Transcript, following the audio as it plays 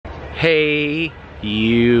Hey,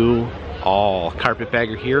 you all.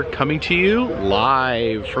 Carpetbagger here, coming to you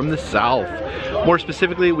live from the South. More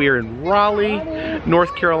specifically, we are in Raleigh,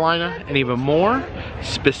 North Carolina, and even more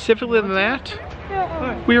specifically than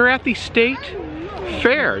that, we are at the State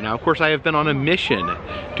Fair. Now, of course, I have been on a mission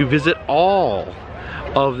to visit all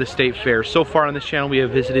of the state fairs. So far on this channel, we have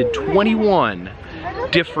visited 21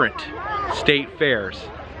 different state fairs.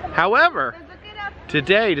 However,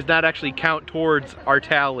 today does not actually count towards our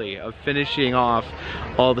tally of finishing off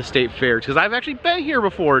all the state fairs, because I've actually been here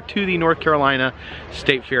before to the North Carolina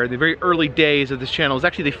State Fair. In the very early days of this channel, it was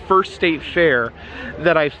actually the first state fair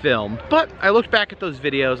that I filmed. But I looked back at those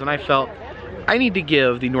videos and I felt I need to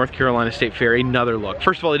give the North Carolina State Fair another look.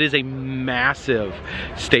 First of all, it is a massive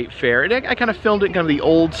state fair. And I kind of filmed it in kind of the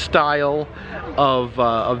old style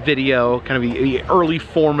of video, kind of the early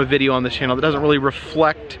form of video on this channel that doesn't really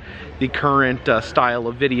reflect the current style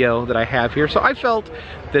of video that I have here. So I felt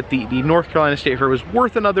that the North Carolina State Fair was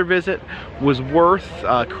worth another visit, was worth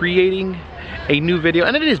creating a new video.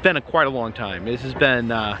 And it has been quite a long time. This has been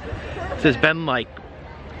like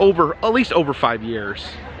at least over 5 years.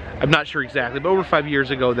 I'm not sure exactly, but over 5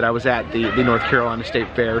 years ago that I was at the North Carolina State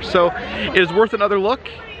Fair. So it is worth another look,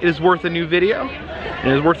 it is worth a new video,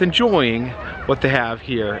 and it is worth enjoying what they have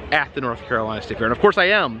here at the North Carolina State Fair. And of course I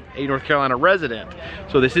am a North Carolina resident,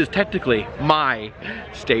 so this is technically my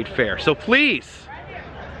state fair. So please,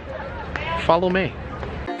 follow me.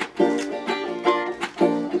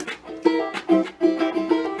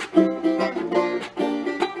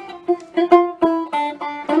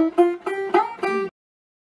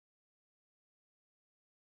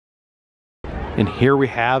 And here we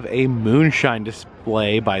have a moonshine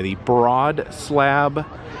display by the Broad Slab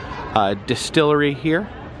Distillery here.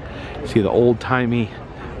 See the old-timey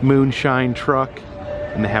moonshine truck,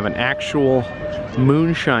 and they have an actual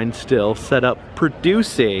moonshine still set up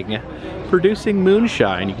producing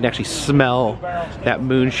moonshine. You can actually smell that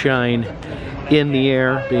moonshine in the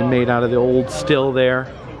air being made out of the old still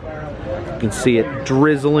there. You can see it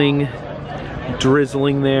drizzling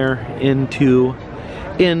there into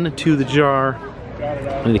the jar,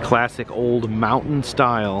 in the classic old mountain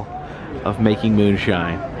style of making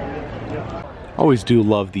moonshine. Always do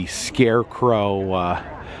love the scarecrow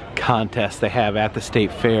contests they have at the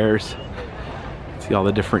state fairs. See all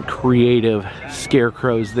the different creative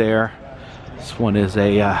scarecrows there. This one is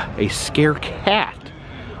a scare cat,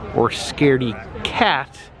 or scaredy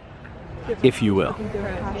cat, if you will.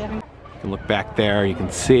 You can look back there, you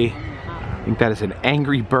can see, I think that is an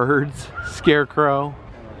Angry Birds scarecrow.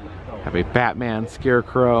 Have a Batman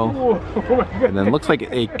scarecrow, and then looks like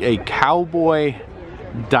a cowboy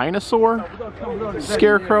dinosaur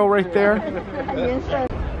scarecrow right there.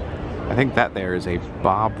 I think that there is a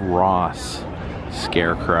Bob Ross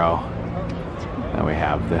scarecrow. Then we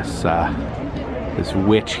have this this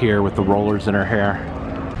witch here with the rollers in her hair.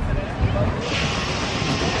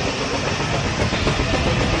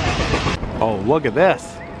 Oh, look at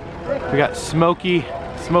this. We got Smokey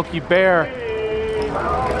Bear.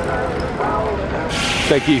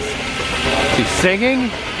 Like he's singing.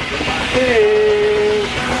 Hey.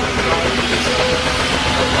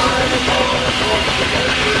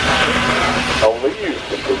 Only you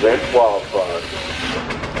can prevent wildfires.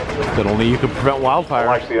 But only you can prevent wildfires. I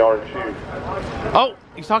like the orange shoe. Oh,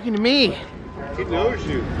 he's talking to me. He knows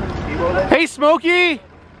you. Hey, Smokey.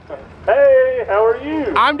 Hey, how are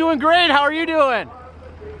you? I'm doing great. How are you doing?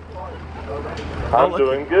 I'm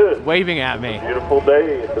doing good. Waving at me. Beautiful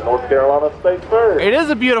day at the North Carolina State Fair. It is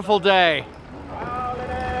a beautiful day.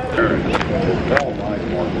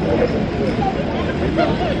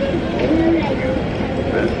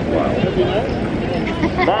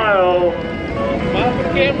 Smile. Smile for the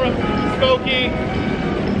camera, Smokey.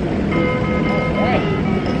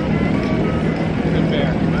 Good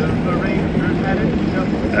bear.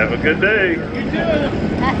 Have a good day. You too.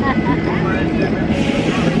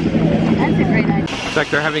 That's a great idea. Looks like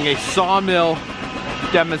they're having a sawmill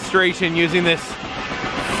demonstration using this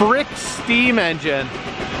Frick steam engine.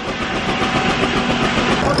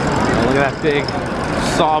 Oh, look at that big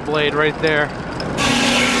saw blade right there.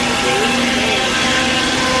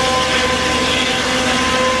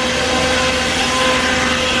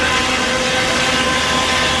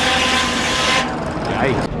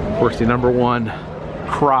 Yikes. Of course, the #1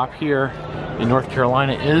 crop here in North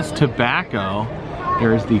Carolina is tobacco.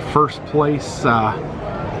 There's the first place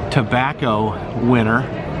tobacco winner,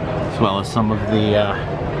 as well as some of the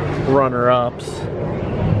runner-ups.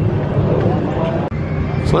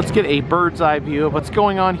 So let's get a bird's eye view of what's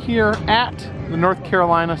going on here at the North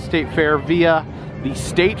Carolina State Fair via the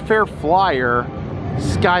State Fair Flyer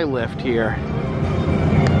Skylift here.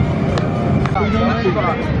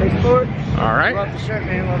 Take forward. All right. Love the shirt,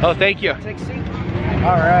 man. Oh, thank you. Take a seat.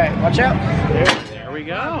 All right. Watch out. There we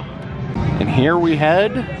go. And here we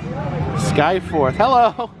head Skyforth.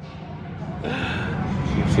 Hello.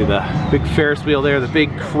 You can see the big Ferris wheel there, the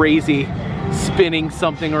big crazy spinning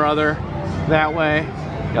something or other that way.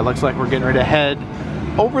 Yeah, it looks like we're getting ready to head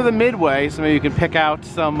over the Midway, so maybe you can pick out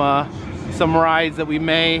some rides that we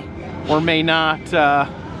may or may not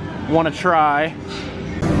want to try.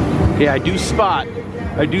 Yeah, I do spot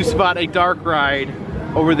a dark ride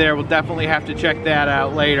over there. We'll definitely have to check that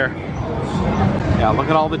out later. Yeah, look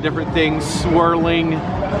at all the different things swirling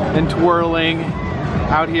and twirling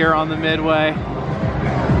out here on the Midway.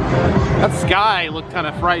 That sky looked kind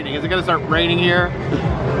of frightening. Is it gonna start raining here?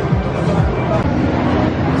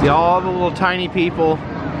 See all the little tiny people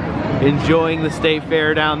enjoying the state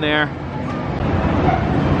fair down there.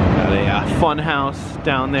 Got a fun house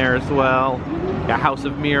down there as well. Got House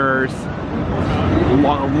of Mirrors.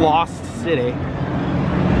 Lost City.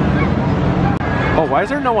 Oh, why is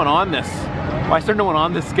there no one on this? Why is there no one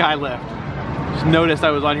on this sky lift? Just noticed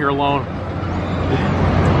I was on here alone.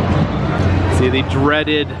 See the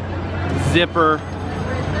dreaded zipper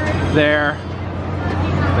there.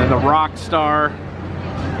 And the rock star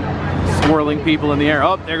swirling people in the air.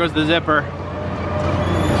 Oh, there goes the zipper.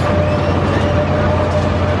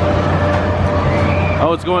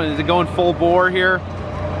 Oh, is it going full bore here?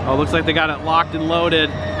 Oh, looks like they got it locked and loaded.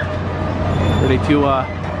 Ready to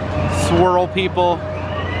swirl people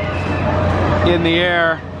in the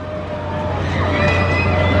air.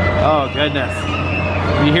 Oh goodness.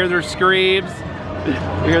 You hear their screams.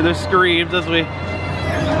 You hear their screams as we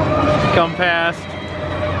come past.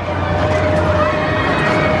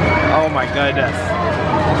 Oh my goodness.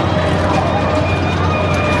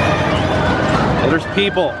 Oh, there's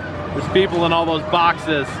people. There's people in all those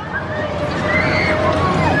boxes.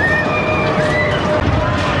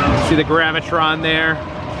 See the Gravitron there,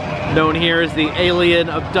 known here as the alien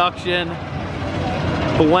abduction,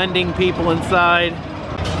 blending people inside.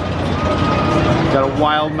 Got a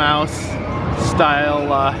Wild Mouse style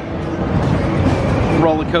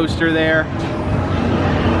roller coaster there.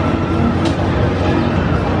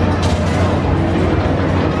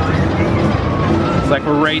 It's like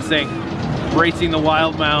we're racing the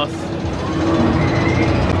Wild Mouse.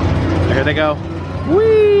 There they go.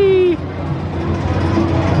 Whee!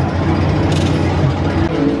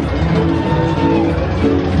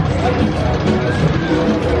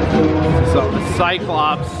 So the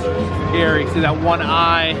Cyclops here, you see that one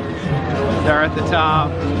eye there at the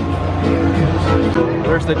top.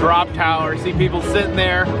 There's the drop tower. See people sitting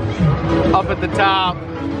there up at the top.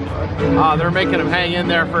 They're making them hang in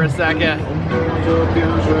there for a second.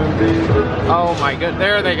 Oh my good,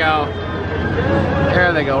 there they go.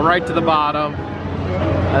 There they go, right to the bottom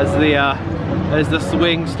as the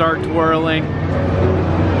swings start twirling.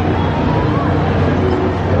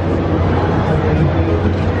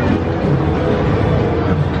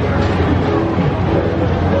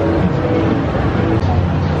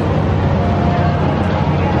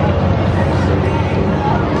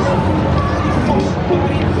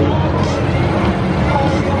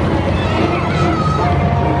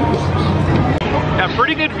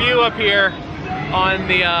 Pretty good view up here on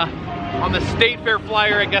the State Fair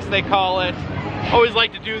flyer, I guess they call it. Always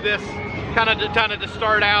like to do this kind of to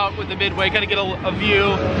start out with the Midway, kind of get a view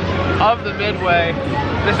of the Midway.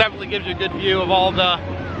 This definitely gives you a good view of all the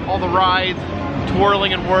rides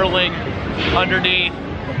twirling and whirling underneath.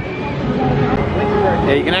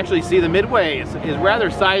 Yeah, you can actually see the Midway is rather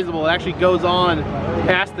sizable. It actually goes on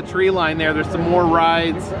past the tree line there. There's some more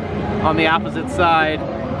rides on the opposite side.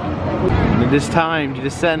 And it is time to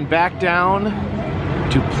descend back down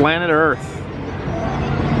to planet Earth.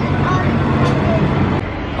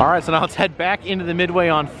 All right, so now let's head back into the Midway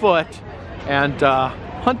on foot and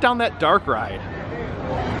hunt down that dark ride.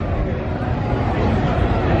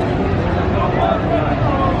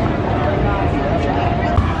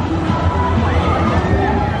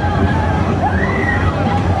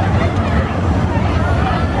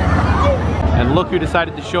 And look who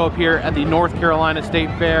decided to show up here at the North Carolina State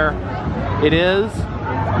Fair. It is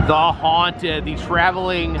the Haunted, the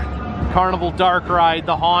traveling carnival dark ride,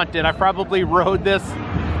 the Haunted. I probably rode this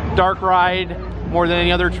dark ride more than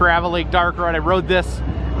any other traveling dark ride. I rode this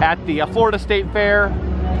at the Florida State Fair,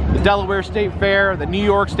 the Delaware State Fair, the New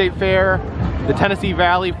York State Fair, the Tennessee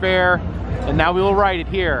Valley Fair, and now we will ride it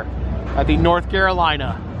here at the North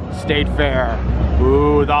Carolina State Fair.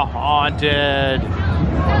 Ooh, the Haunted. You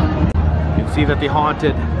can see that the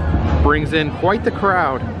Haunted brings in quite the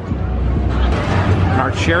crowd.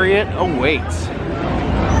 Our chariot awaits.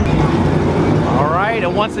 All right. right,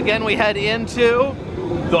 and once again we head into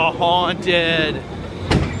the Haunted.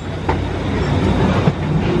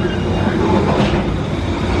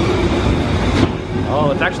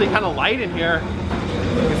 Oh, it's actually kind of light in here.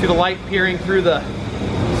 You can see the light peering through the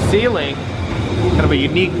ceiling. Kind of a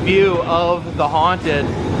unique view of the Haunted.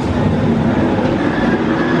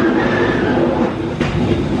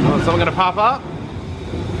 Oh, is someone gonna pop up?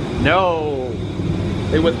 No.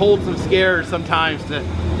 They withhold some scares sometimes to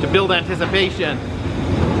build anticipation.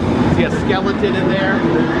 See a skeleton in there.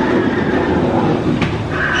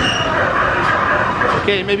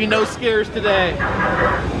 Okay, maybe no scares today.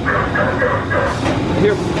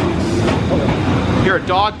 Hear a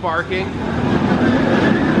dog barking. All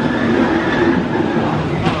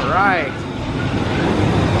right.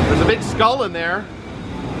 There's a big skull in there.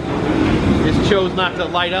 Just chose not to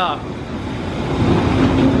light up.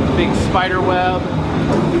 Big spider web.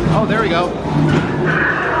 Oh, there we go.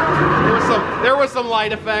 There was some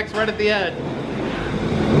light effects right at the end.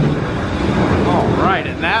 All right,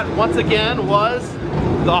 and that once again was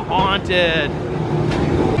the Haunted.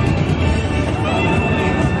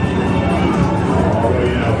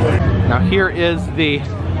 Now here is the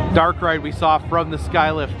dark ride we saw from the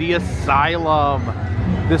Skylift, the Asylum.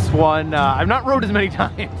 This one I've not rode as many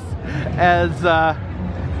times as the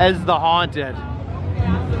Haunted.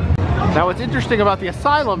 Now what's interesting about the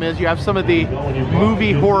Asylum is you have some of the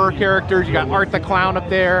movie horror characters. You got Art the Clown up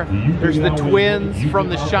there. There's the twins from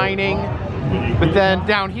The Shining. But then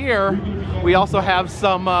down here we also have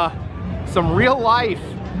some real life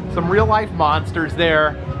monsters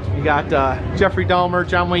there. You got Jeffrey Dahmer,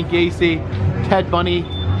 John Wayne Gacy, Ted Bundy.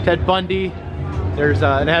 There's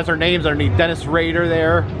it has their names underneath. Dennis Rader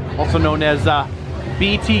there, also known as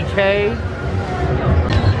BTK.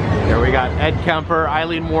 There we got Ed Kemper,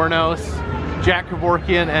 Eileen Wuornos, Jack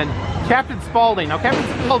Kevorkian, and Captain Spaulding. Now Captain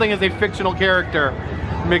Spaulding is a fictional character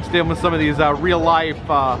mixed in with some of these real life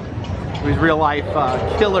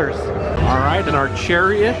killers. All right, and our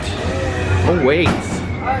chariot awaits.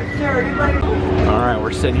 All right,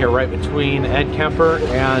 we're sitting here right between Ed Kemper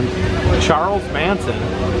and Charles Manson.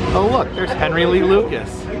 Oh look, there's Henry Lee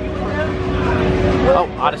Lucas. Oh,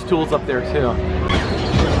 Otis Toole's up there too.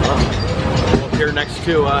 Oh, here next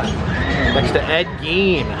to Ed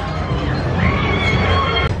Gein.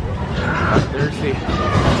 There's the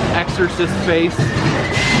Exorcist face.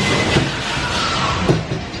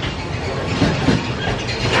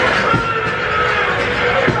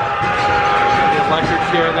 The electric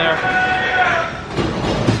chair there.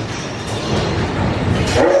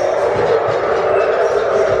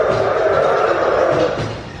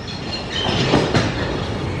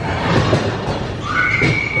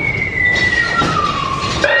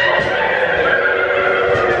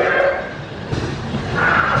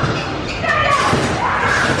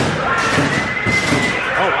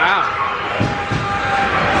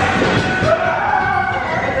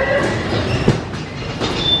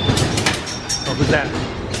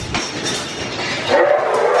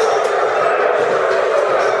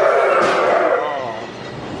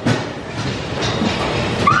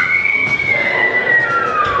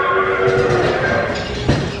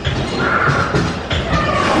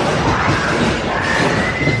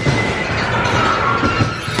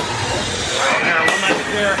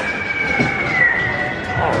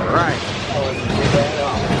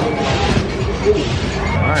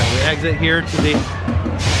 Exit here to the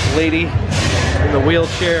lady in the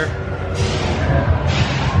wheelchair.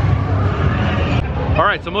 All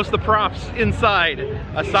right, so most of the props inside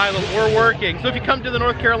Asylum were working. So if you come to the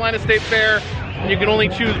North Carolina State Fair and you can only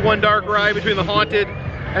choose one dark ride between the Haunted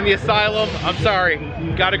and the Asylum, I'm sorry,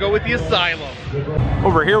 you gotta go with the Asylum.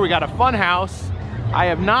 Over here we got a fun house. I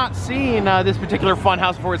have not seen this particular fun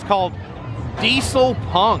house before. It's called Diesel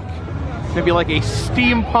Punk. It's gonna be like a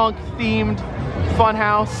steampunk themed fun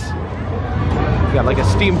house. You got like a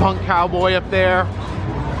steampunk cowboy up there.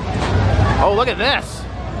 Oh, look at this.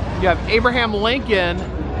 You have Abraham Lincoln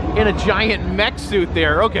in a giant mech suit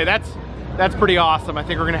there. Okay, that's pretty awesome. I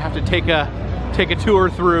think we're gonna have to take a tour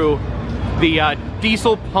through the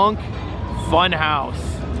Diesel Punk Fun House.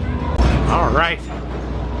 All right,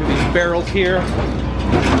 do these barrels here.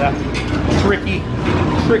 The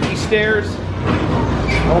tricky stairs.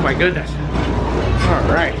 Oh my goodness. All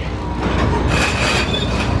right.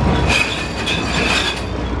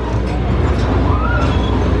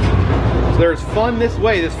 So there's fun this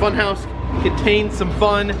way. This fun house contains some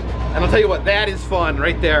fun. And I'll tell you what, that is fun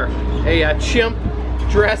right there. A chimp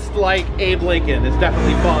dressed like Abe Lincoln is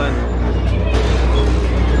definitely fun.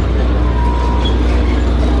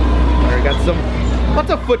 All right, got lots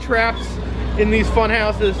of foot traps in these fun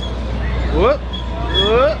houses. Whoop,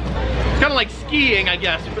 whoop. kind of like skiing, I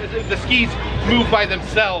guess. The skis move by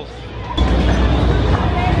themselves.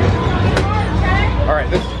 All right,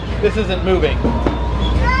 this isn't moving.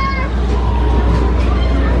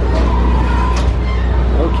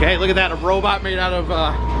 Okay, look at that, a robot made out of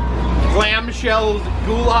clamshells,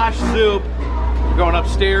 goulash soup. We're going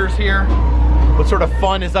upstairs here. What sort of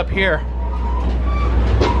fun is up here?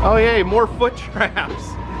 Oh yay, more foot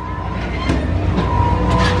traps.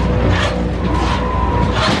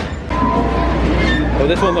 Oh,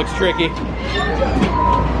 this one looks tricky.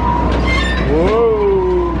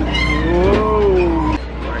 Whoa, whoa.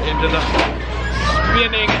 We're into the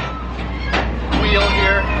spinning wheel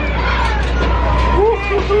here.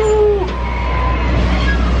 Woo-hoo-hoo.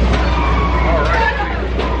 All right,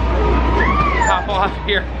 hop off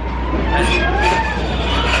here.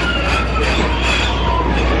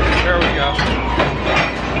 There we go.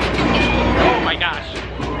 Oh my gosh.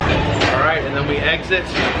 All right, and then we exit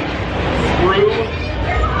through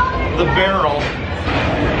the barrel.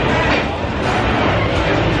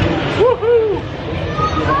 Woohoo!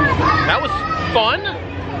 That was fun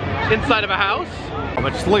inside of a house. Oh,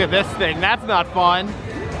 but just look at this thing. That's not fun.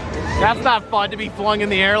 That's not fun to be flung in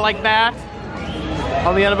the air like that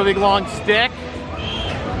on the end of a big long stick.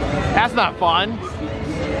 That's not fun.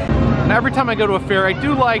 And every time I go to a fair, I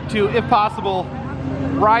do like to, if possible,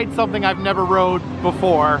 ride something I've never rode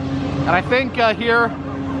before. And I think here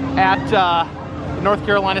at the North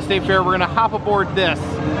Carolina State Fair, we're gonna hop aboard this.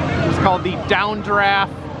 It's called the Downdraft.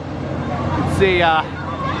 You can see there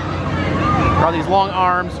are these long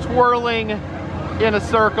arms twirling in a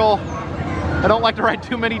circle. I don't like to ride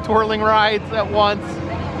too many twirling rides at once,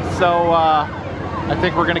 so I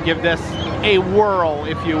think we're gonna give this a whirl,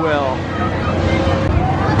 if you will.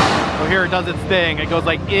 So here it does its thing. It goes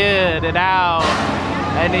like in and out,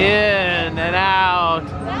 and in and out.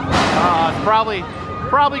 It's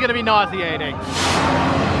probably gonna be nauseating.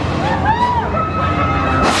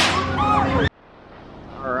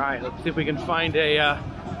 All right, let's see if we can find a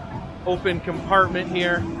open compartment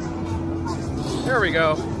here. There we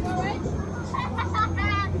go.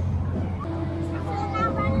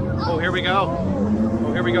 Oh, here we go.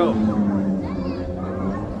 Oh, here we go.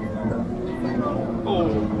 Oh,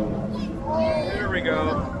 there we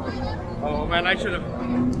go. Oh man, I should have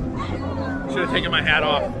taken my hat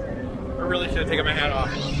off. I really should have taken my hat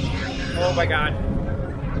off. Oh my God.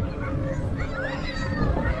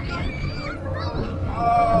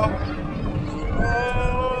 Oh.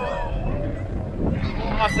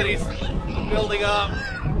 Velocity's building up.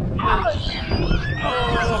 Oh.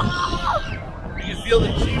 You can feel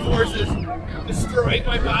the G-forces destroying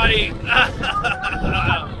my body.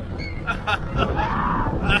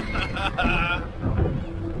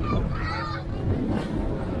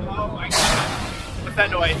 Oh my God. What's that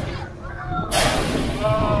noise? Oh.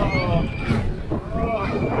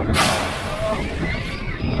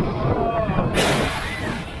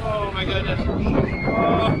 Oh my goodness.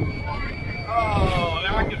 Oh,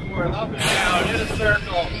 back and forth, up and down, in a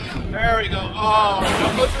circle. There we go. Oh,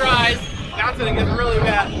 don't close your eyes. That's gonna get really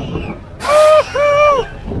bad. Woo-hoo!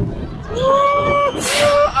 Woo-hoo!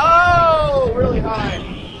 Oh, really high.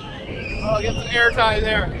 Oh, get some air time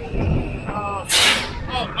there.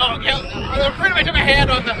 Oh, yeah. I'm pretty much have a hand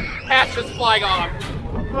on the hatch just flying off.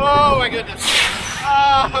 Oh my goodness.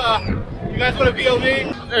 You guys want a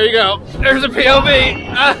POV? There you go. There's a POV.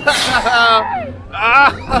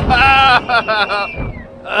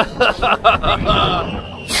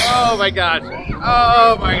 Oh my gosh.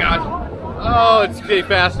 Oh my gosh. Oh, it's getting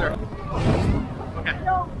faster. Okay.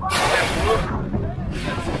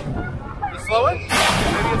 Just slow it?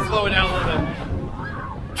 Maybe it's slow it down a little bit.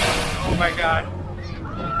 Oh my God.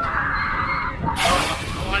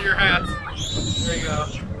 Oh, on your hats. There you go.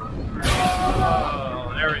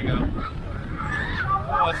 Oh, there we go.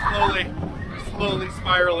 Oh, it's slowly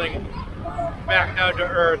spiraling back down to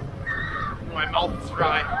earth. My mouth is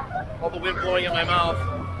dry. All the wind blowing in my mouth.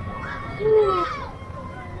 Woo.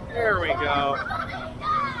 There we go.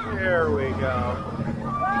 There we go.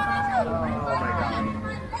 Oh my God.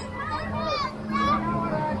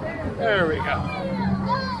 There we go.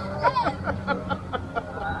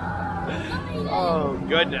 Oh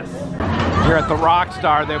goodness. Here at the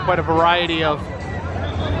Rockstar, they have quite a variety of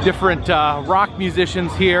different rock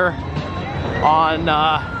musicians here on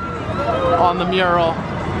the mural.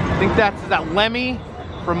 I think that's Lemmy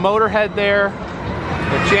from Motorhead there.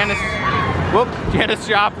 Janis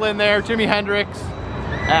Joplin there, Jimi Hendrix,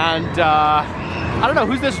 and I don't know,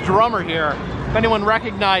 who's this drummer here? If anyone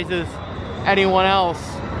recognizes anyone else,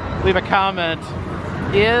 leave a comment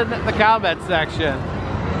in the comment section.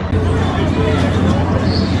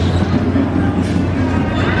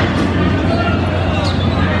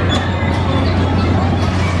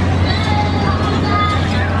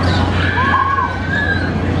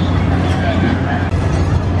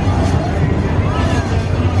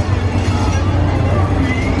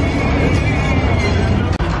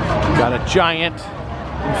 Got a giant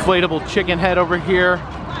inflatable chicken head over here.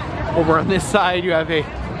 Over on this side, you have a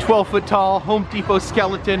 12-foot tall Home Depot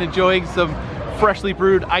skeleton enjoying some freshly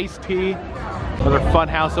brewed iced tea. Another fun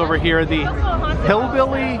house over here, the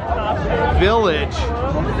Hillbilly Village.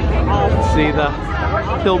 Let's see the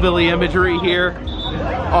hillbilly imagery here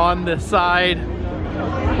on the side.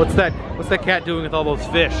 What's that cat doing with all those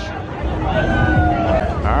fish? All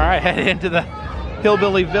right, head into the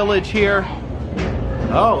Hillbilly Village here.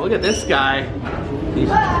 Oh, look at this guy.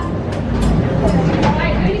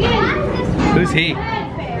 Who's he?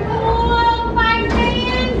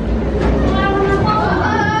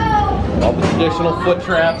 All the traditional foot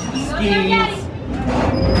traps, the skis,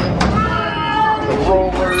 the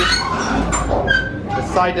rollers, the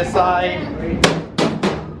side-to-side,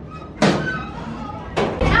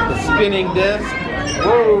 the spinning disc.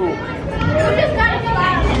 Whoa!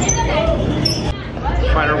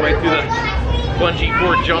 Find our way through the bungee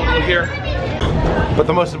cord jungle here. But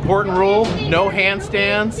the most important rule, no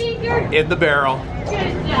handstands in the barrel.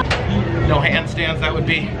 No handstands, that would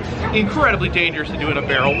be incredibly dangerous to do in a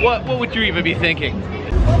barrel. What would you even be thinking?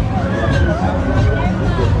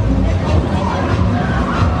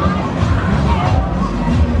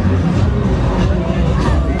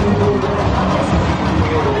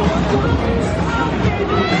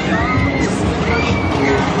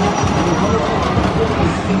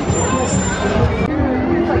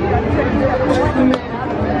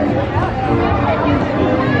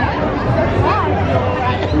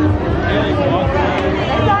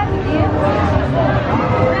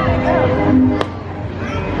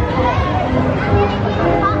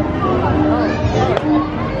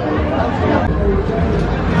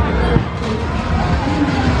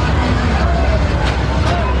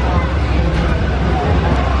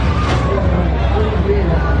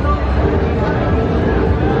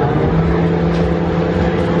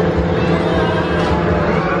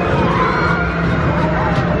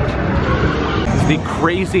 The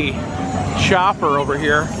crazy chopper over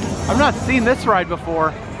here. I've not seen this ride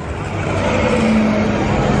before.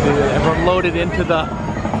 Everyone loaded into the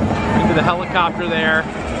helicopter there.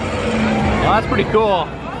 Well, that's pretty cool.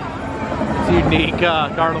 It's a unique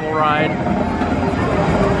carnival ride.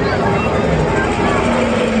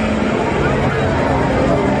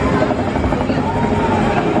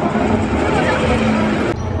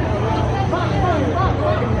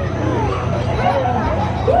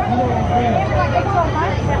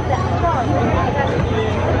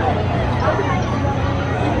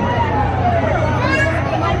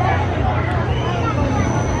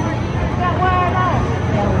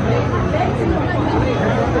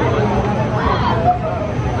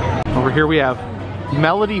 Over here we have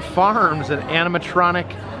Melody Farms, an animatronic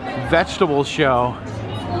vegetable show.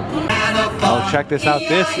 Oh, check this out.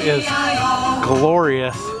 This is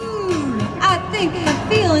glorious. I think I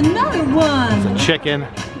feel another one. It's a chicken.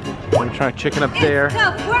 I'm gonna try a chicken up there. It's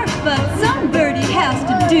tough work, but some birdie has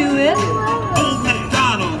to do it. Old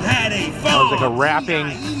MacDonald had a farm. Oh, it's like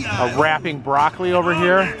a wrapping broccoli over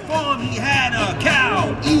here. He had a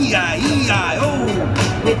cow. E-I-E-I-O.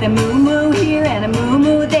 With a moo-moo here and a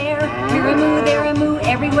moo-moo there. Here a moo, there a moo,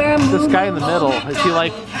 everywhere a moo. This guy in the middle, is he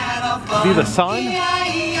like, be the sun?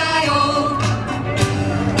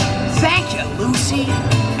 Thank you, Lucy.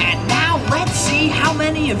 And now let's see how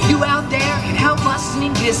many of you out there can help us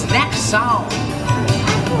sing this next song.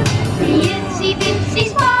 Itsy bitsy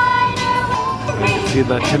spider. See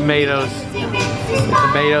the tomatoes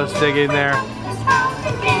singing there.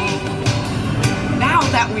 Now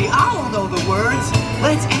that we all know the words,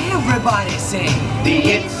 let's everybody sing. The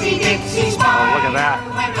itsy bitsy spider. Oh, look at that.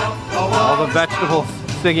 All the vegetables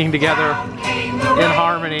singing together in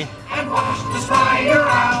harmony. And washed the spider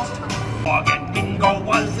out. Morgan Bingo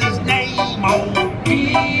was his name. Oh,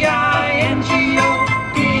 B-I-N-G-O,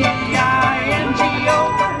 B-I-N-G-O,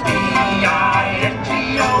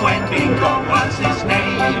 B-I-N-G-O, and Bingo was his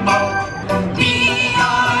name. Oh,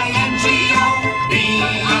 B-I-N-G-O,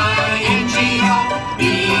 B-I-N-G-O,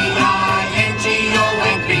 B-I-N-G-O,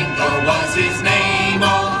 and Bingo was his name.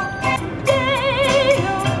 Oh,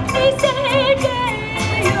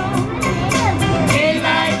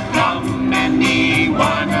 daylight come and he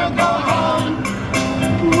wanna go home.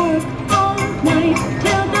 Work all night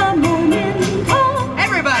till the morning comes.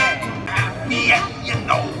 Everybody! Happy and you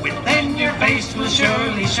know it, then your face will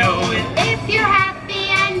surely show it. If you're happy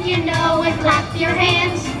and you know it, clap your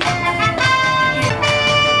hands.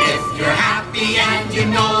 If you're happy and you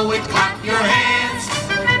know it, clap your hands.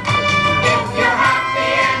 If you're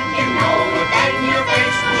happy and you know it, then your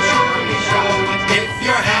face will surely show it. If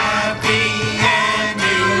you're happy and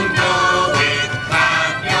you know it,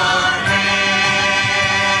 clap your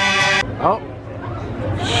hands. Oh,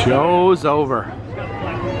 show's over.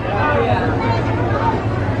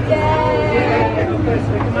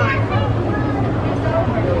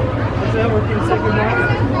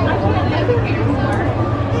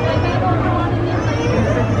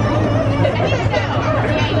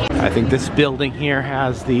 I think this building here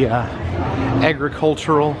has the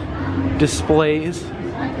agricultural displays.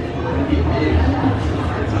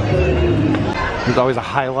 There's always a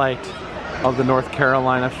highlight of the North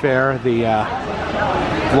Carolina Fair, the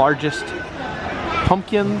largest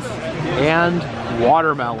pumpkins and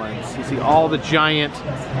watermelons. You see all the giant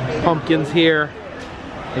pumpkins here,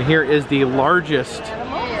 and here is the largest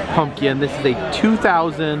pumpkin. This is a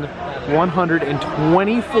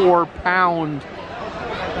 2,124 pound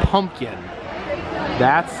pumpkin.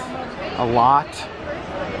 That's a lot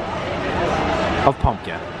of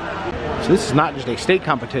pumpkin. So this is not just a state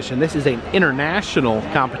competition, this is an international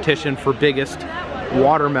competition for biggest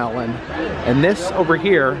watermelon. And this over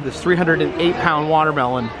here, this 308 pound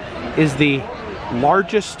watermelon, is the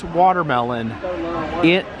largest watermelon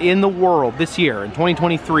in the world this year. In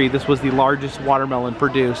 2023, this was the largest watermelon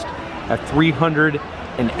produced at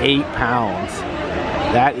 308 pounds.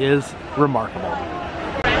 That is remarkable.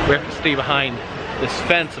 We have to stay behind this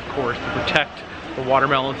fence, of course, to protect the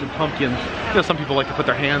watermelons and pumpkins. You know, some people like to put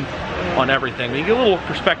their hands on everything. But you get a little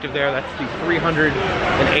perspective there. That's the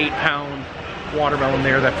 308 pound watermelon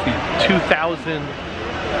there. That's the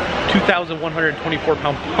 2,124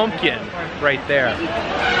 pound pumpkin right there.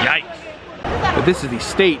 Yikes. But this is the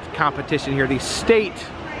state competition here. The state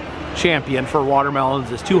champion for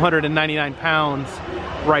watermelons is 299 pounds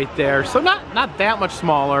right there. So not that much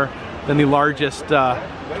smaller than the largest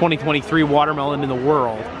 2023 watermelon in the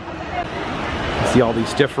world. You see all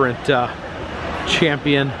these different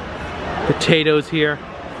champion potatoes here.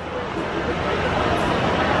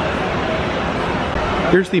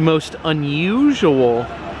 Here's the most unusual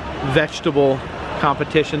vegetable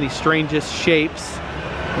competition, the strangest shapes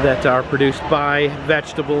that are produced by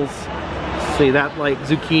vegetables. See that, like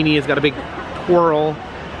zucchini has got a big twirl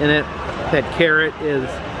in it. That carrot is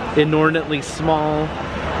inordinately small.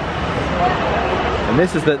 And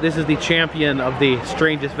this is the champion of the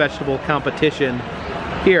strangest vegetable competition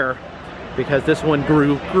here, because this one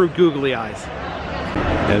grew googly eyes.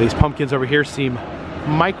 Yeah, these pumpkins over here seem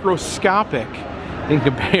microscopic in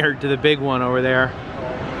compared to the big one over there.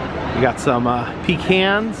 You got some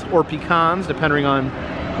pecans or pecans, depending on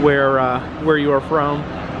where you are from.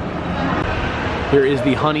 There is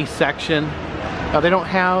the honey section. They don't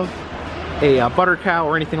have a butter cow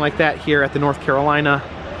or anything like that here at the North Carolina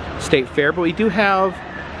State Fair, but we do have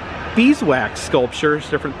beeswax sculptures,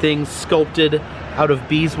 different things sculpted out of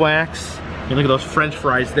beeswax. And look at those French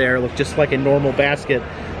fries there, look just like a normal basket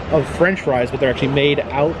of French fries, but they're actually made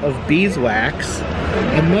out of beeswax.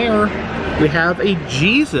 And there we have a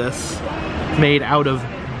Jesus made out of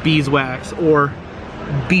beeswax, or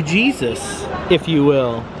bejesus, if you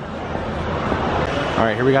will. All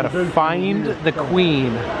right, here we gotta find the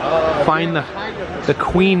queen. Find the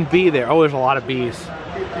queen bee there. Oh, there's a lot of bees.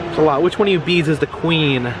 There's a lot. Which one of you bees is the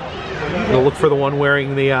queen? We'll look for the one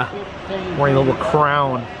wearing the little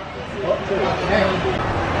crown.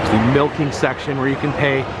 It's the milking section where you can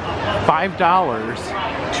pay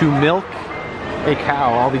 $5 to milk a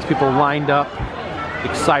cow. All these people lined up,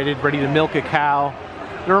 excited, ready to milk a cow.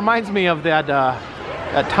 It reminds me of that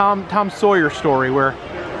Tom Sawyer story where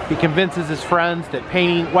he convinces his friends that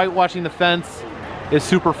whitewashing the fence is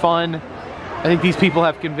super fun. I think these people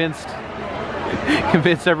have convinced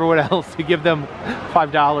everyone else to give them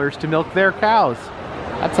 $5 to milk their cows.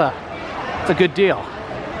 That's a good deal.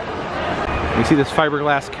 You see this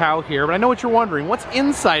fiberglass cow here, but I know what you're wondering. What's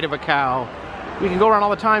inside of a cow? We can go around all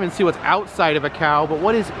the time and see what's outside of a cow, but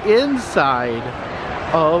what is inside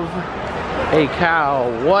of a cow?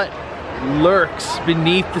 What lurks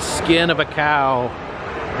beneath the skin of a cow?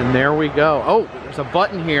 And there we go. Oh, there's a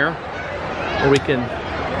button here where we can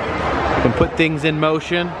put things in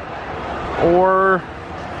motion. Or,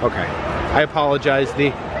 okay, I apologize.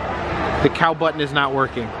 The cow button is not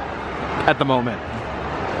working at the moment.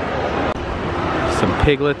 Some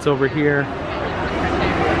piglets over here.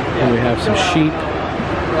 And we have some sheep.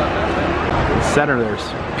 In the center there's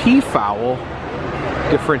peafowl.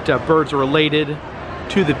 Different birds are related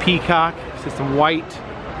to the peacock. See some white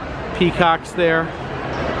peacocks there.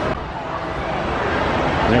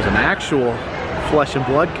 And there's an actual flesh and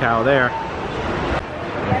blood cow there.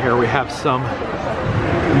 And here we have some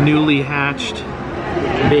newly hatched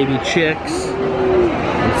baby chicks.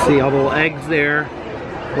 You see all the little eggs there,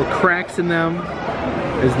 little cracks in them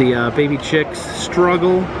as the baby chicks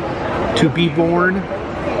struggle to be born.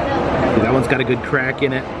 See, that one's got a good crack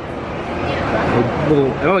in it.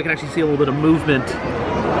 Oh, I can actually see a little bit of movement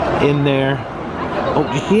in there. Oh,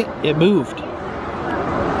 it moved.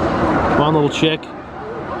 Come on, little chick.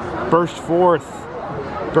 Burst forth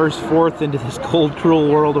into this cold, cruel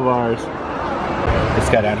world of ours. This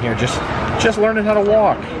guy down here just learning how to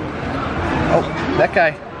walk. Oh, that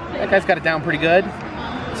guy's got it down pretty good.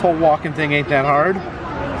 This whole walking thing ain't that hard.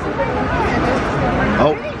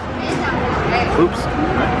 Oh, oops.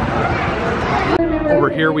 Over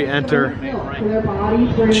here we enter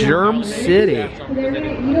Germ City.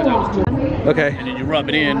 Okay. And then you rub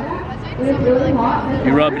it in.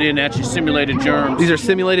 You rub it in, that's your simulated germs. These are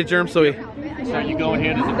simulated germs, so you go in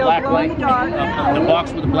here, there's a black light. The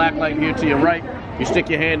box with the black light here to your right. You stick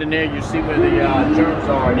your hand in there, you see where the germs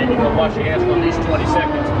are, and then you go wash your hands for at least 20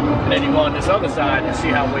 seconds. And then you go on this other side and see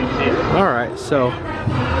how well you did. Alright, so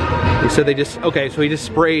he said they just, okay, so he just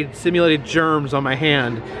sprayed simulated germs on my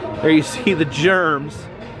hand. There you see the germs.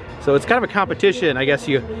 So it's kind of a competition, I guess.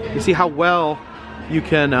 You see how well you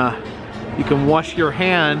can wash your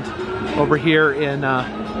hand over here in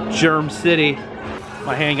Germ City.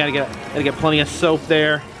 My hand gotta get plenty of soap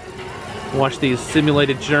there. Wash these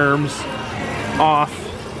simulated germs off,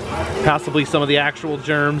 possibly some of the actual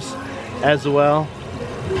germs as well.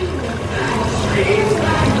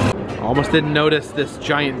 Almost didn't notice this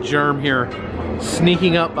giant germ here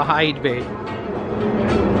sneaking up behind me.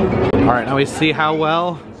 All right, now we see how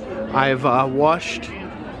well I've washed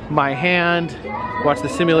my hand, watch the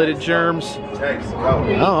simulated germs.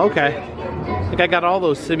 Oh, okay. I think I got all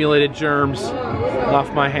those simulated germs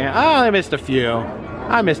off my hand. Oh, I missed a few.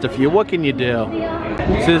 What can you do?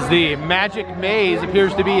 This is the Magic Maze.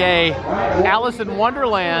 Appears to be a Alice in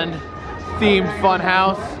Wonderland themed fun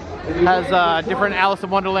house. Has different Alice in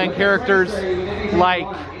Wonderland characters like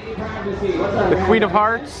the Queen of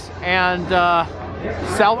Hearts and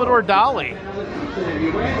Salvador Dali.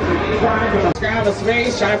 Alice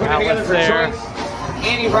there.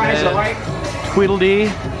 Tweedledee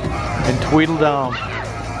and Tweedledum. I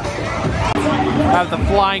have the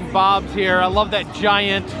flying bobs here. I love that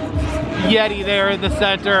giant Yeti there in the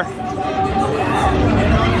center.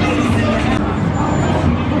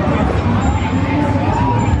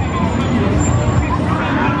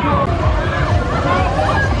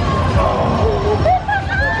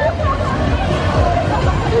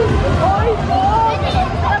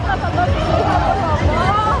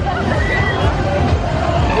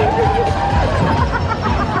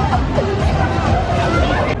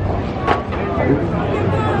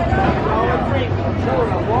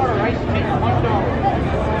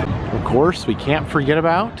 Of course, we can't forget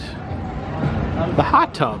about the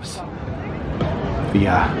hot tubs. The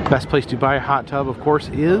best place to buy a hot tub, of course,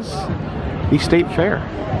 is the State Fair.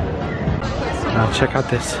 Now check out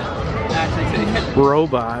this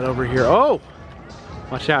robot over here. Oh,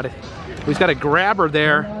 watch out! He's got a grabber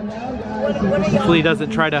there. Hopefully, he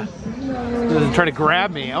doesn't try to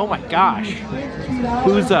grab me. Oh my gosh!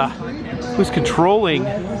 Who's controlling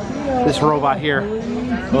this robot here?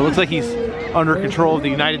 Well, it looks like he's under control of the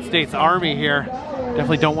United States Army here.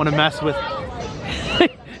 Definitely don't want to mess with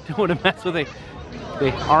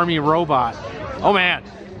the Army robot. Oh man.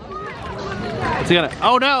 What's he gonna?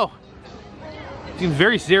 Oh no! Seems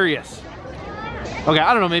very serious. Okay,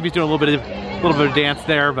 I don't know, maybe he's doing a little bit of dance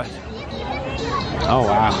there, but oh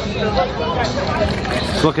wow.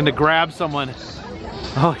 He's looking to grab someone.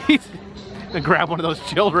 Oh, he's gonna grab one of those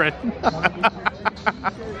children.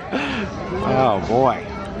 Oh boy.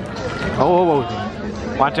 Oh,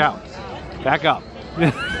 watch out. Back up.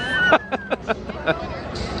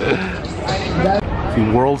 The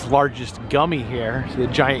world's largest gummy here. See the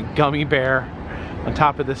giant gummy bear on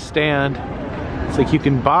top of the stand. It's like you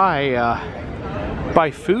can buy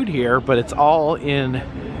food here, but it's all in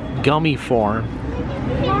gummy form.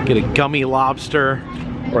 Get a gummy lobster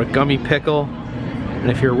or a gummy pickle.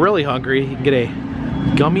 And if you're really hungry, you can get a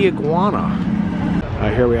gummy iguana.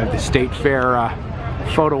 Here we have the State Fair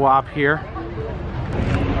photo op here.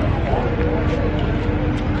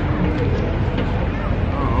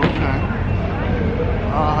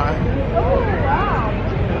 Oh, okay.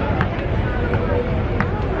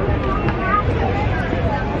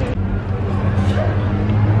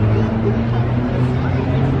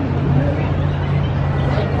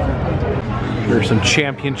 Here's some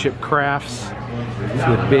championship crafts. See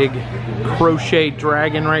a big crochet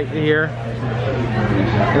dragon right here.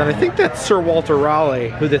 And I think that's Sir Walter Raleigh,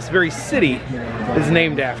 who this very city is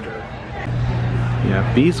named after.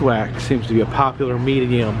 Yeah, beeswax seems to be a popular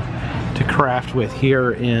medium to craft with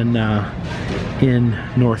here in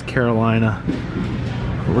North Carolina.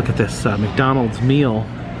 Look at this McDonald's meal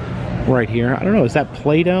right here. I don't know, is that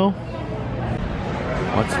Play-Doh?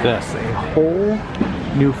 What's this? A whole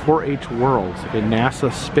new 4-H world. It's like a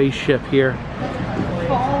NASA spaceship here.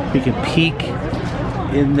 We can peek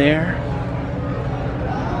in there.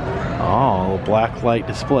 Oh, black light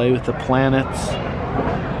display with the planets.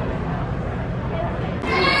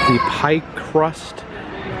 The pie crust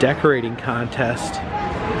decorating contest.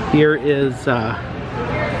 Here's the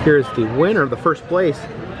winner of the first place.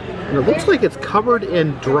 And it looks like it's covered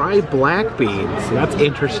in dry black beans. So that's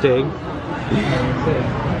interesting.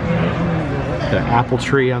 Got an apple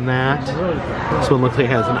tree on that. This one looks like it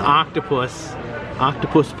has an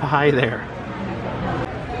octopus pie there.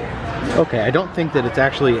 Okay, I don't think that it's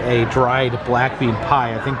actually a dried black bean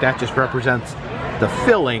pie. I think that just represents the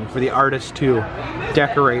filling for the artist to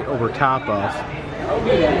decorate over top of.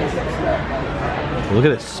 Look at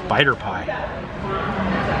this spider pie.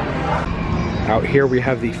 Out here we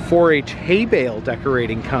have the 4-H hay bale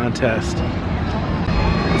decorating contest.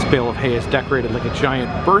 This bale of hay is decorated like a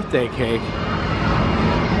giant birthday cake.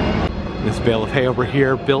 This bale of hay over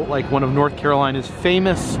here built like one of North Carolina's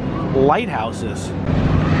famous lighthouses.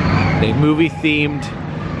 A movie-themed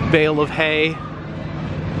bale of hay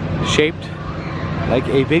shaped like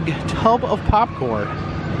a big tub of popcorn.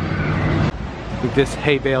 With this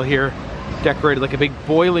hay bale here decorated like a big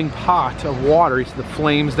boiling pot of water. You see the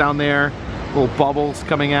flames down there, little bubbles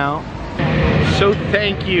coming out. So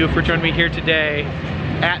thank you for joining me here today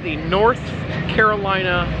at the North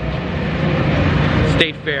Carolina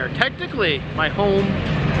State Fair. Technically my home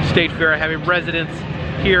state fair. I have a residence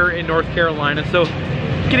here in North Carolina, so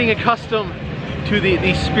getting accustomed to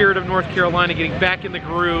the spirit of North Carolina, getting back in the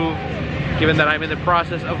groove, given that I'm in the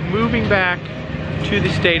process of moving back to the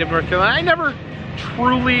state of North Carolina. I never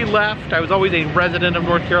truly left. I was always a resident of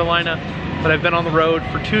North Carolina, but I've been on the road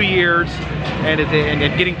for 2 years, and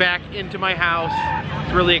getting back into my house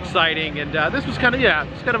is really exciting. And this was kind of, yeah,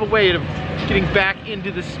 it's kind of a way of getting back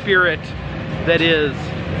into the spirit that is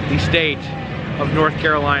the state of North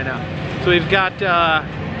Carolina. So we've got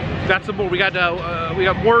some more. We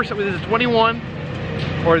got more. So this is 21,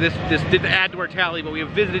 or this didn't add to our tally, but we have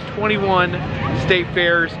visited 21 state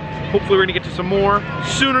fairs. Hopefully we're gonna get to some more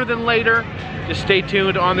sooner than later. Just stay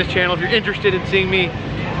tuned on this channel if you're interested in seeing me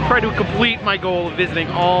try to complete my goal of visiting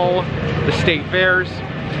all the state fairs.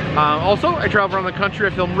 Also, I travel around the country.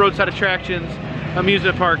 I film roadside attractions,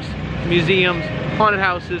 amusement parks, museums, haunted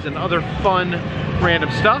houses, and other fun,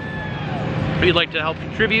 random stuff. If you'd like to help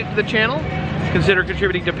contribute to the channel, consider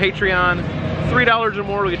contributing to Patreon. $3 or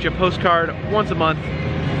more will get you a postcard once a month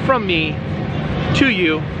from me to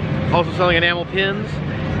you. Also selling enamel pins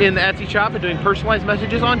in the Etsy shop and doing personalized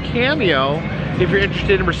messages on Cameo. If you're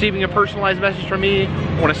interested in receiving a personalized message from me,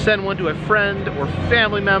 want to send one to a friend or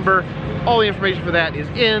family member, all the information for that is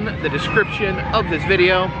in the description of this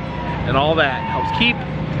video. And all that helps keep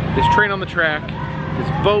this train on the track, this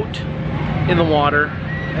boat in the water,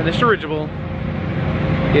 and this dirigible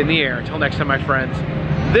in the air. Until next time, my friends,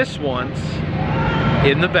 this one's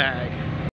in the bag.